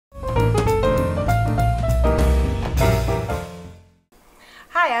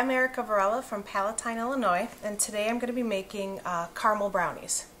Hi, I'm Erika Varela from Palatine, Illinois, and today I'm going to be making caramel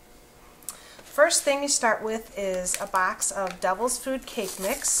brownies. First thing you start with is a box of Devil's Food cake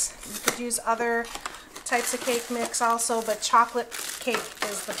mix. You could use other types of cake mix also, but chocolate cake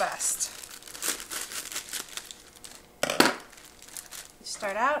is the best. You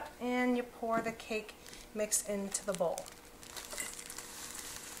start out and you pour the cake mix into the bowl.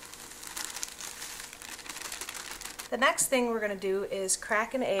 The next thing we're going to do is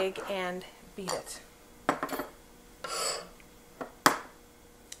crack an egg and beat it.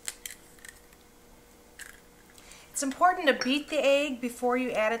 It's important to beat the egg before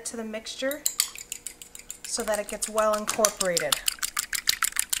you add it to the mixture so that it gets well incorporated.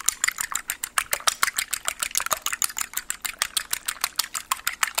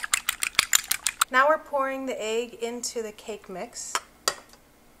 Now we're pouring the egg into the cake mix.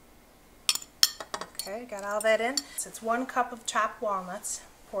 Okay, got all that in. So it's 1 cup of chopped walnuts.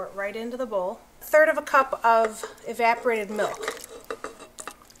 Pour it right into the bowl. 1/3 of a cup of evaporated milk.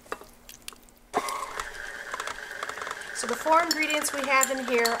 So the 4 ingredients we have in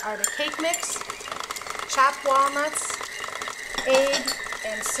here are the cake mix, chopped walnuts, egg,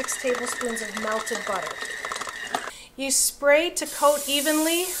 and 6 tablespoons of melted butter. You spray to coat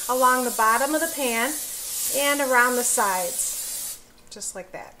evenly along the bottom of the pan and around the sides, just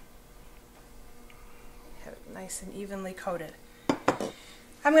like that. Have it nice and evenly coated.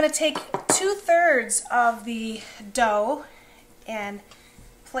 I'm going to take 2/3 of the dough and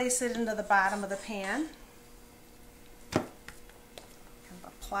place it into the bottom of the pan. Kind of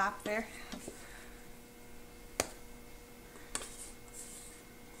a plop there.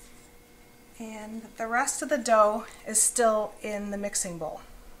 And the rest of the dough is still in the mixing bowl.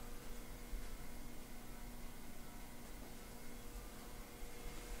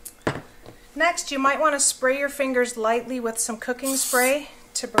 Next, you might want to spray your fingers lightly with some cooking spray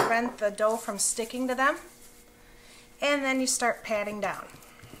to prevent the dough from sticking to them. And then you start patting down.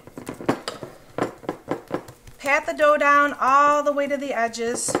 Pat the dough down all the way to the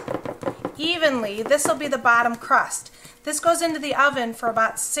edges evenly. This will be the bottom crust. This goes into the oven for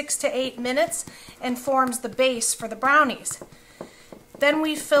about 6 to 8 minutes and forms the base for the brownies. Then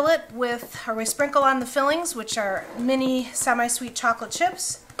we fill it with, or we sprinkle on the fillings, which are mini semi-sweet chocolate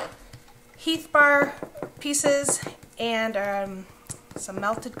chips, Heath bar pieces, and some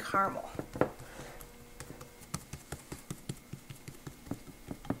melted caramel.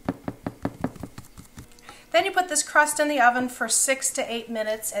 Then you put this crust in the oven for 6 to 8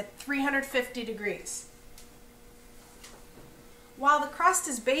 minutes at 350 degrees. While the crust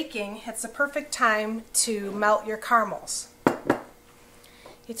is baking, it's the perfect time to melt your caramels.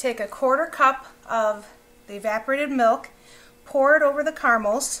 You take a 1/4 cup of the evaporated milk, pour it over the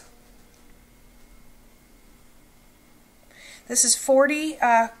caramels. This is 40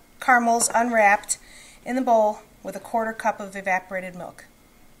 caramels unwrapped in the bowl with a 1/4 cup of evaporated milk.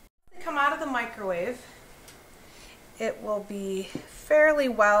 When they come out of the microwave, it will be fairly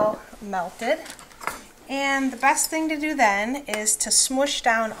well melted. And the best thing to do then is to smush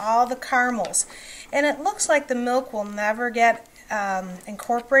down all the caramels. And it looks like the milk will never get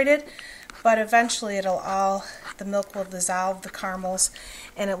incorporated, but eventually the milk will dissolve the caramels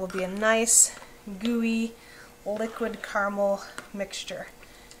and it will be a nice, gooey, liquid caramel mixture.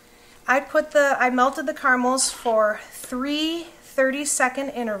 I melted the caramels for 3 30-second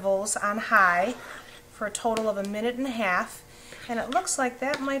intervals on high for a total of 1.5 minutes, and it looks like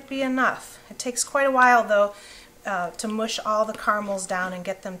that might be enough. It takes quite a while though to mush all the caramels down and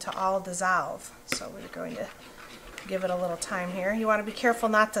get them to all dissolve. So we're going to give it a little time here. You want to be careful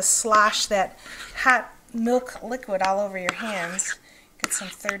not to slosh that hot milk liquid all over your hands. Get some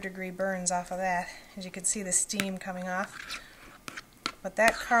 3rd-degree burns off of that. As you can see, the steam coming off. But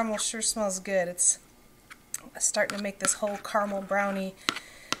that caramel sure smells good. It's starting to make this whole caramel brownie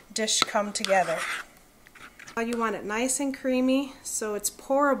dish come together. Now you want it nice and creamy so it's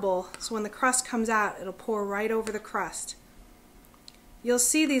pourable, so when the crust comes out it'll pour right over the crust. You'll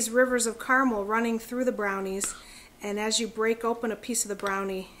see these rivers of caramel running through the brownies, and as you break open a piece of the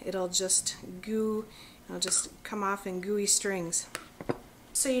brownie it'll just come off in gooey strings.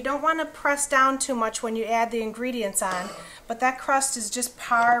 So you don't want to press down too much when you add the ingredients on, but that crust is just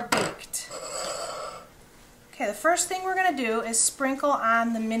par baked. Okay, the first thing we're going to do is sprinkle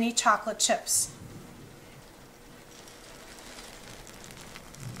on the mini chocolate chips.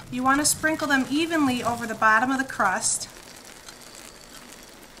 You want to sprinkle them evenly over the bottom of the crust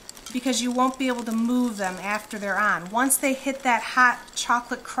because you won't be able to move them after they're on. Once they hit that hot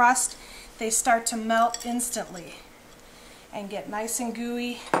chocolate crust, they start to melt instantly and get nice and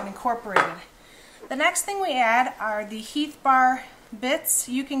gooey and incorporated. The next thing we add are the Heath bar bits.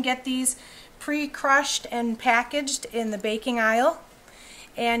 You can get these pre-crushed and packaged in the baking aisle,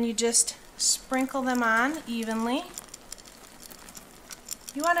 and you just sprinkle them on evenly.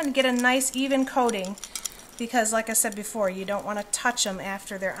 You want to get a nice even coating because, like I said before, you don't want to touch them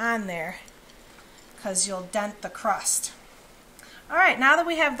after they're on there because you'll dent the crust. Alright, now that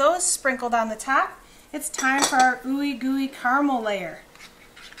we have those sprinkled on the top, it's time for our ooey gooey caramel layer.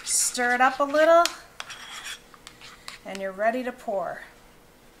 Stir it up a little and you're ready to pour.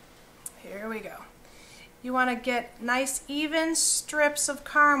 Here we go. You want to get nice even strips of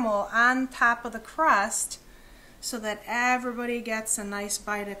caramel on top of the crust so that everybody gets a nice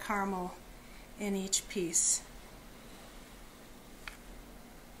bite of caramel in each piece.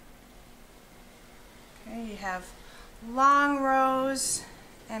 Okay, you have long rows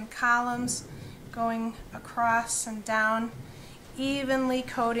and columns going across and down, evenly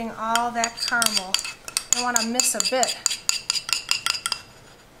coating all that caramel. I don't want to miss a bit.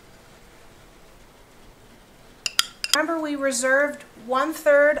 Remember, we reserved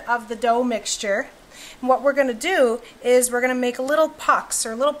 1/3 of the dough mixture. And what we're going to do is we're going to make little pucks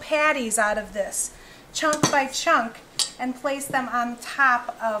or little patties out of this, chunk by chunk, and place them on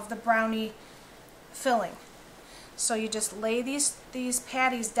top of the brownie filling. So you just lay these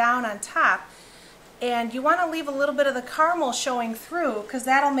patties down on top, and you want to leave a little bit of the caramel showing through because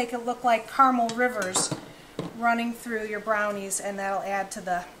that'll make it look like caramel rivers running through your brownies, and that'll add to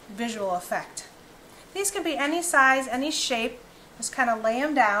the visual effect. These can be any size, any shape. Just kind of lay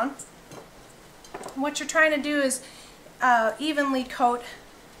them down. And what you're trying to do is evenly coat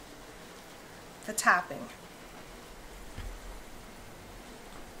the topping.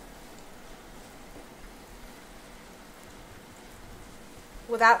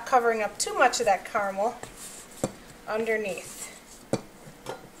 Without covering up too much of that caramel underneath.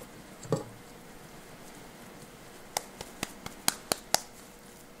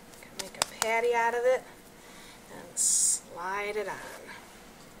 Make a patty out of it and slide it on.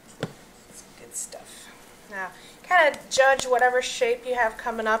 That's good stuff. Now, kind of judge whatever shape you have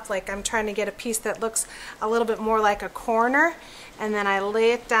coming up. Like I'm trying to get a piece that looks a little bit more like a corner, and then I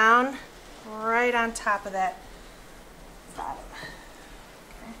lay it down right on top of that bottom.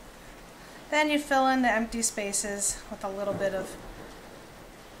 Then you fill in the empty spaces with a little bit of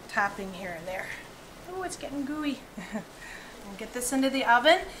topping here and there. Oh, it's getting gooey. And get this into the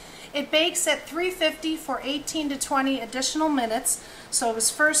oven. It bakes at 350 for 18 to 20 additional minutes. So it was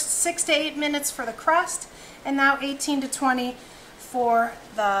first 6 to 8 minutes for the crust, and now 18 to 20 for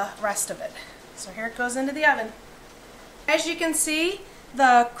the rest of it. So here it goes into the oven. As you can see,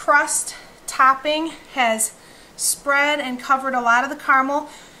 the crust topping has spread and covered a lot of the caramel,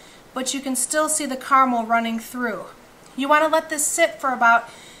 but you can still see the caramel running through. You want to let this sit for about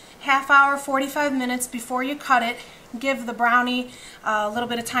half hour, 45 minutes before you cut it. Give the brownie a little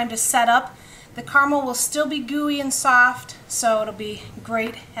bit of time to set up. The caramel will still be gooey and soft, so it'll be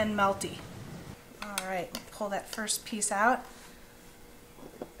great and melty. Alright, pull that first piece out.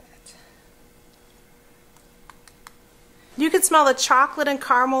 You can smell the chocolate and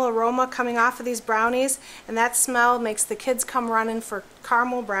caramel aroma coming off of these brownies, and that smell makes the kids come running for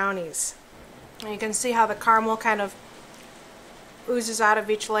caramel brownies. And you can see how the caramel kind of oozes out of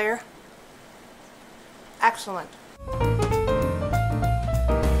each layer. Excellent.